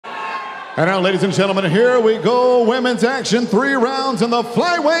And now, ladies and gentlemen, here we go. Women's action, 3 rounds in the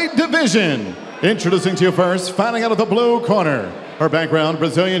flyweight division. Introducing to you first, fighting out of the blue corner. Her background,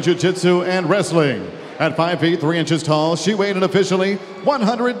 Brazilian Jiu-Jitsu and wrestling. At 5 feet 3 inches tall, she weighed in officially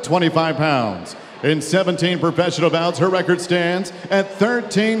 125 pounds. In 17 professional bouts, her record stands at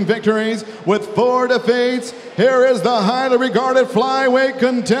 13 victories with 4 defeats. Here is the highly regarded flyweight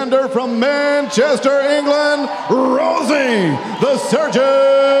contender from Manchester, England, Rosi the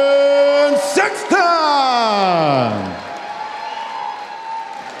Surgeon Sexton.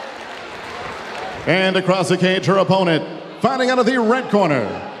 And across the cage, her opponent, fighting out of the red corner.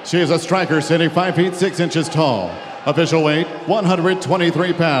 She is a striker sitting 5 feet 6 inches tall. Official weight,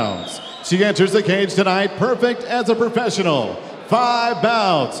 123 pounds. She enters the cage tonight perfect as a professional. 5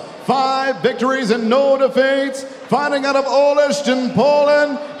 bouts, 5 victories and no defeats. Fighting out of Olsztyn,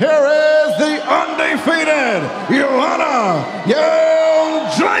 Poland, here is the undefeated Joanna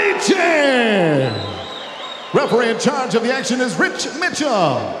Jedrzejczyk. Referee in charge of the action is Rich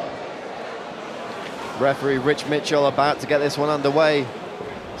Mitchell. Referee Rich Mitchell about to get this one underway.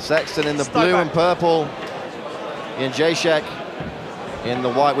 Sexton in the blue and purple. Jedrzejczyk in the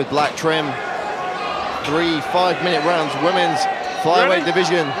white with black trim. 3 5-minute rounds, women's flyweight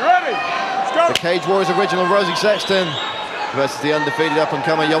division. The Cage Warriors original Rosi Sexton versus the undefeated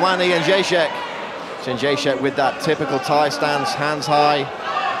up-and-comer Joanna Jedrzejczyk. Jedrzejczyk with that typical Thai stance, hands high.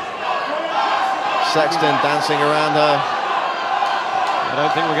 Sexton dancing around her. I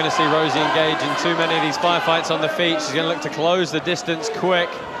don't think we're going to see Rosi engage in too many of these firefights on the feet. She's going to look to close the distance quick.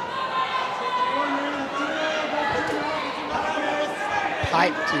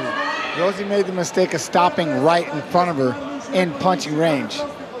 Height too. Rosi made the mistake of stopping right in front of her in punching range.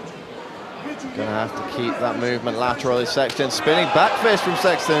 Gonna have to keep that movement lateral is Sexton. Spinning back fist from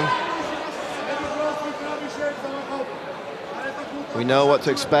Sexton. We know what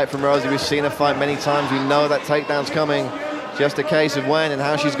to expect from Rosi. We've seen her fight many times. We know that takedown's coming. Just a case of when and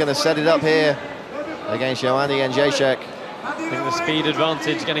how she's going to set it up here against Joanna Jedrzejczyk. I think the speed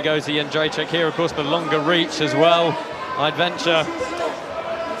advantage is going to go to Jedrzejczyk here, of course, the longer reach as well. I'd venture.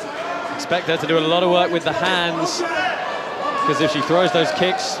 Expect her to do a lot of work with the hands, because if she throws those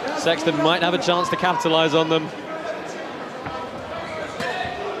kicks, Sexton might have a chance to capitalize on them.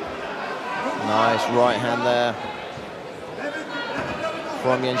 Nice right hand there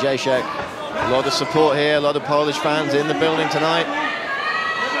from Jedrzejczyk. A lot of support here, a lot of Polish fans in the building tonight.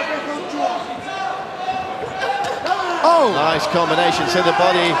 Oh! Nice combination to the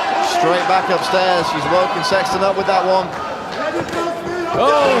body, straight back upstairs. She's woken Sexton up with that one.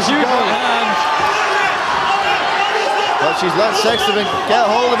 Oh, huge right hand. But she's let Sexton get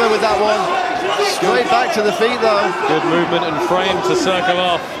hold of her with that one. Straight back to the feet though. Good movement and frame to circle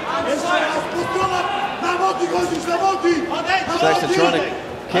off. Sexton trying to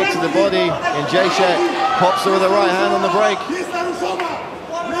kick to the body. Jedrzejczyk pops her with the right hand on the break.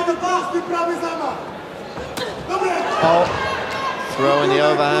 Oh, throwing the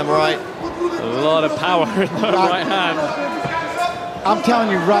overhand right. A lot of power in that right hand. I'm telling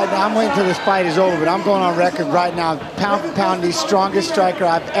you right now, I'm waiting till this fight is over, but I'm going on record right now, pound for pound, the strongest striker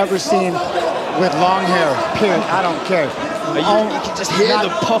I've ever seen with long hair, period. I don't care. You can just hear the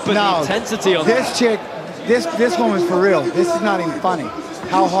pop and the intensity on this chick, this woman's for real. This is not even funny,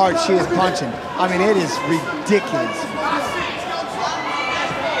 how hard she is punching. I mean, it is ridiculous.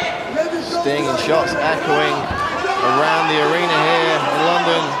 Stinging shots echoing around the arena here in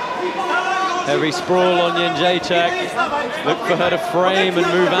London. Heavy sprawl on Jedrzejczyk. Look for her to frame and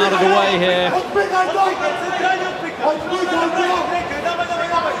move out of the way here.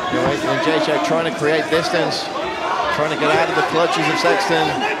 Jedrzejczyk trying to create distance, trying to get out of the clutches of Sexton.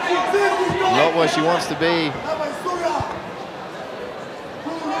 Not where she wants to be.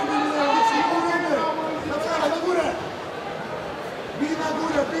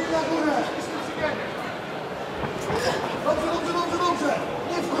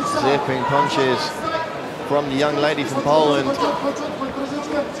 Zipping punches from the young lady from Poland. Gone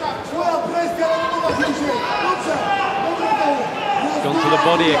to the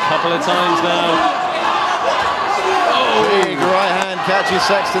body a couple of times now. Oh, big right hand catches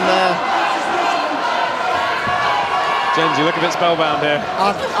Sexton there. James, you look a bit spellbound here.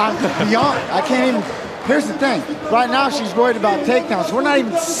 I'm beyond. I can't even. Here's the thing. Right now, she's worried about takedowns. We're not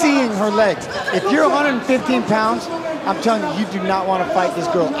even seeing her legs. If you're 115 pounds, I'm telling you, you do not want to fight this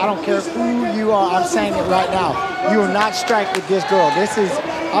girl. I don't care who you are. I'm saying it right now. You will not strike with this girl. This is,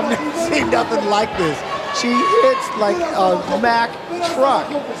 I've never seen nothing like this. She hits like a Mack truck.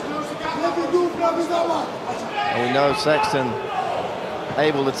 And we know Sexton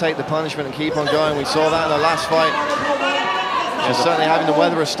able to take the punishment and keep on going. We saw that in the last fight. She's certainly having to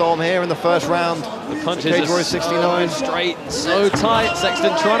weather a storm here in the first round. The punches Cage are Warriors 69. so straight, so tight.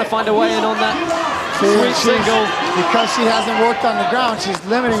 Sexton trying to find a way in on that sweet single. Because she hasn't worked on the ground, she's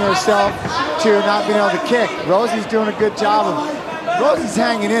limiting herself to not being able to kick. Rosie's doing a good job of, Rosie's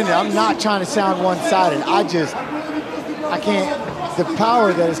hanging in there. I'm not trying to sound one-sided. I can't, the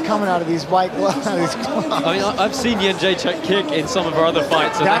power that is coming out of these white gloves. I mean, I've seen Jedrzejczyk kick in some of her other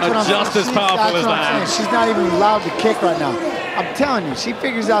fights, and they're just as powerful as that. She's not even allowed to kick right now. I'm telling you, she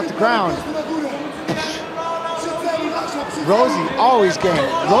figures out the ground. Rosie always game.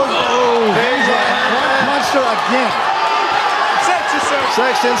 Punched her again.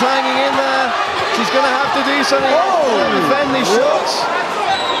 Sexton's hanging in there. She's going to have to do something to defend these shots.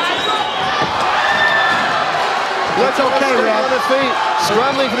 That's okay, on her feet,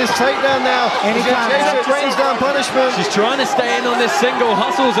 scrambling for this takedown now. Jedrzejczyk rains down punishment. She's trying to stay in on this single,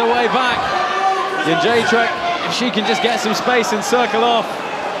 hustles her way back. Jedrzejczyk, if she can just get some space and circle off,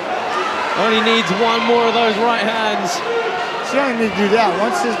 only needs one more of those right hands. She don't need to do that.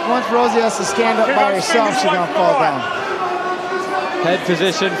 Once Rosie has to stand up by herself, she's gonna fall down. Head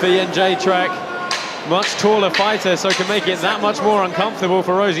position for Jedrzejczyk. Much taller fighter, so can make it that much more uncomfortable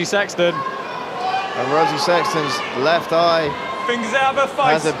for Rosi Sexton. And Rosi Sexton's left eye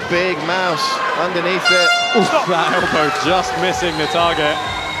has a big mouse underneath it. Oof, that elbow just missing the target.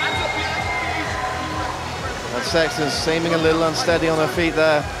 And Sexton's seeming a little unsteady on her feet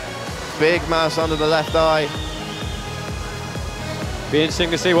there. Big mouse under the left eye. Be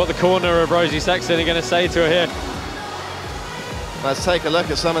interesting to see what the corner of Rosi Sexton are going to say to her here. Let's take a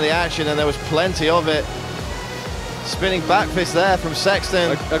look at some of the action, and there was plenty of it. Spinning back fist there from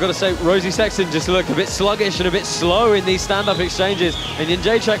Sexton. I've got to say, Rosi Sexton just looked a bit sluggish and a bit slow in these stand-up exchanges, and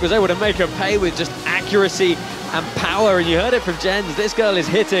Jedrzejczyk was able to make her pay with just accuracy and power, and you heard it from Jens. This girl is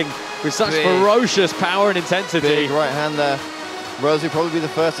hitting with such ferocious power and intensity. Big right hand there. Rosie will probably be the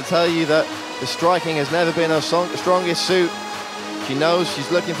first to tell you that the striking has never been her strongest suit. She knows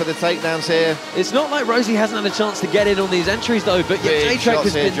she's looking for the takedowns here. It's not like Rosie hasn't had a chance to get in on these entries though, but Jedrzejczyk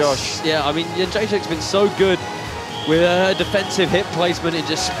has been, Josh. Yeah, I mean, Jedrzejczyk's been so good with her defensive hip placement and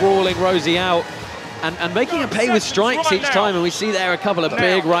just sprawling Rosie out and making her pay with strikes each time, and we see there a couple of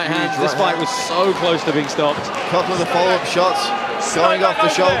big right hands. This fight was so close to being stopped. A couple of the follow-up shots going off the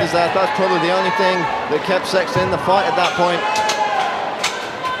shoulders there. That's probably the only thing that kept Sexton in the fight at that point.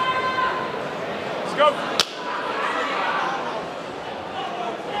 Let's go.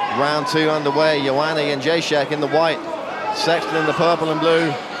 Round 2 underway. Joanna Jedrzejczyk in the white, Sexton in the purple and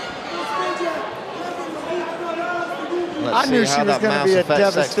blue. I knew she was going to be a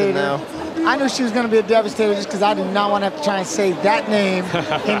devastator. I knew she was going to be a devastator just because I did not want to have to try and say that name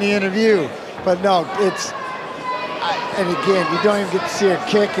in the interview. But no, and again, you don't even get to see her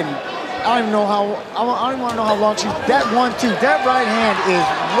kick, and I don't even know how. I don't even want to know how long she's. That 1-2, that right hand is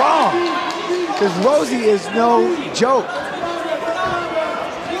wrong, because Rosie is no joke.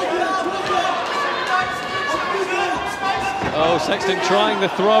 Oh, Sexton trying the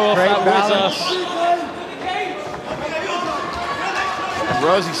throw off that whizzer.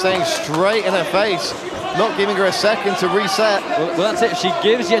 Rosie staying straight in her face, not giving her a second to reset. Well, that's it. If she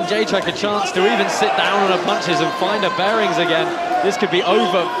gives Jedrzejczyk a chance to even sit down on her punches and find her bearings again, this could be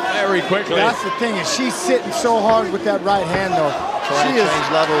over very quickly. That's the thing, is she's sitting so hard with that right hand, though. Trying to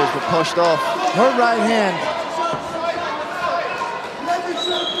change levels, but pushed off. Her right hand.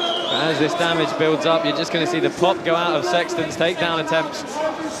 As this damage builds up, you're just going to see the pop go out of Sexton's takedown attempts.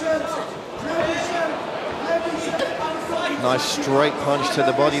 Nice straight punch to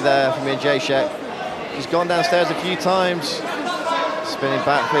the body there from Jedrzejczyk. She's gone downstairs a few times. Spinning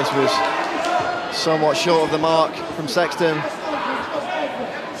back fist was somewhat short of the mark from Sexton.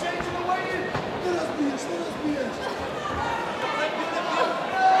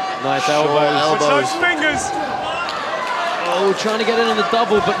 Nice elbows. Those fingers. Oh, trying to get in on the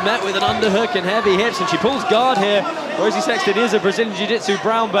double, but met with an underhook and heavy hits, and she pulls guard here. Rosi Sexton is a Brazilian Jiu-Jitsu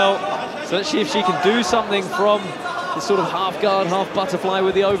brown belt, so let's see if she can do something from this sort of half guard, half butterfly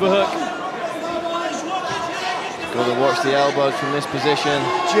with the overhook. Got to watch the elbows from this position.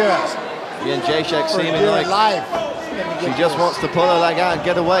 Just. Jedrzejczyk seeming like she just wants to pull her leg out and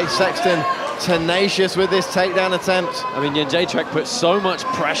get away. Sexton tenacious with this takedown attempt. I mean, Jedrzejczyk put so much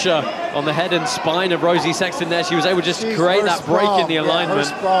pressure on the head and spine of Rosi Sexton there. She was able to just create that break in the alignment. Her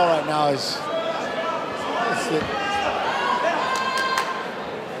sprawl right now is...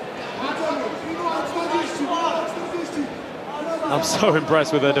 I'm so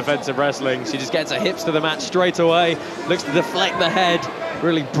impressed with her defensive wrestling. She just gets her hips to the mat straight away, looks to deflect the head,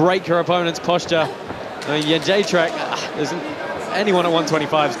 really break her opponent's posture. I mean, Jedrzejczyk, anyone at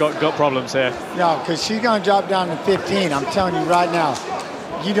 125's got problems here. No, because she's going to drop down to 15. I'm telling you right now,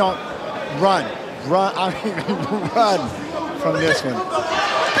 you don't run, I mean, run from this one.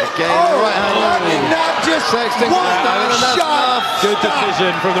 Again, right hand landing. Not just Sexton one goes down, and that's shot. enough. Good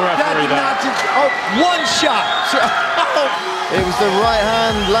decision from the referee there. Not just, one shot. It was the right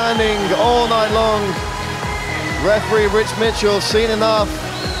hand landing all night long. Referee Rich Mitchell seen enough.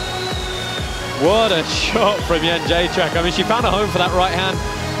 What a shot from Jedrzejczyk. I mean, she found a home for that right hand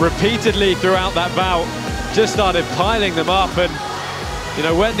repeatedly throughout that bout. Just started piling them up, and you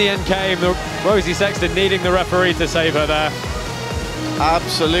know, when the end came, Rosi Sexton needing the referee to save her there.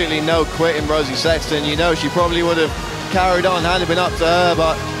 Absolutely no quitting, Rosi Sexton. You know, she probably would have carried on had it been up to her,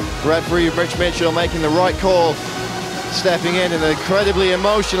 but referee Rich Mitchell making the right call, stepping in an incredibly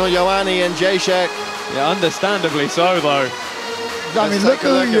emotional Joanna Jedrzejczyk. Yeah, understandably so, though. I mean, Let's take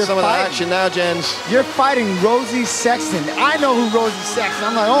a look you're at some of the fighting. action now, gents. You're fighting Rosi Sexton. I know who Rosi Sexton.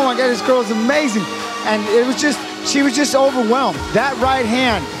 I'm like, oh my God, this girl is amazing. And it was just, she was just overwhelmed. That right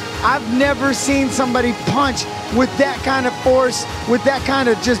hand, I've never seen somebody punch with that kind of force, with that kind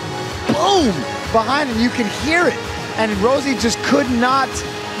of just boom behind him. You can hear it. And Rosi just could not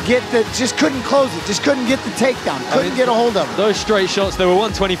get just couldn't close it, just couldn't get the takedown, couldn't get a hold of it. Those straight shots, there were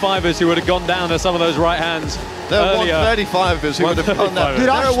 125ers who would have gone down to some of those right hands. There are 135ers who would have gone down. Dude,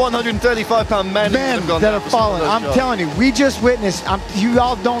 there are 135-pound men that have fallen. I'm telling you, we just witnessed. You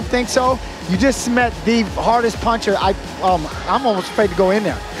all don't think so? You just met the hardest puncher. I'm almost afraid to go in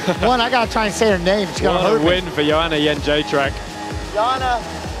there. One, I gotta try and say her name. She's gonna hurt me. What a win for Joanna Jedrzejczyk. Joanna.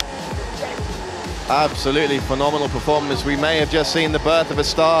 Absolutely phenomenal performance. We may have just seen the birth of a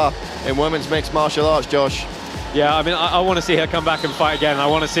star in women's mixed martial arts, Josh. Yeah, I mean, I want to see her come back and fight again. I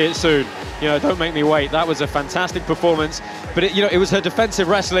want to see it soon. You know, don't make me wait. That was a fantastic performance. But, it was her defensive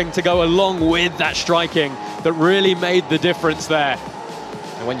wrestling to go along with that striking that really made the difference there.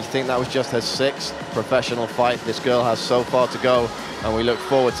 And when you think that was just her 6th professional fight, this girl has so far to go, and we look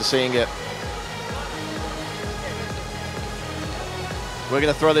forward to seeing it. We're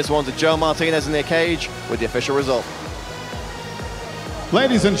going to throw this one to Joe Martinez in the cage with the official result.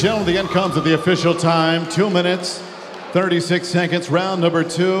 Ladies and gentlemen, the end comes at the official time. 2 minutes, 36 seconds, round number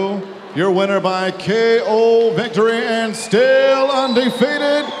 2. Your winner by KO victory and still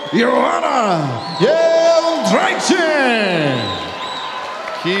undefeated, Joanna Jedrzejczyk.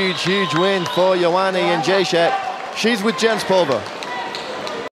 Huge win for Joanna Jedrzejczyk. She's with Jens Pulver.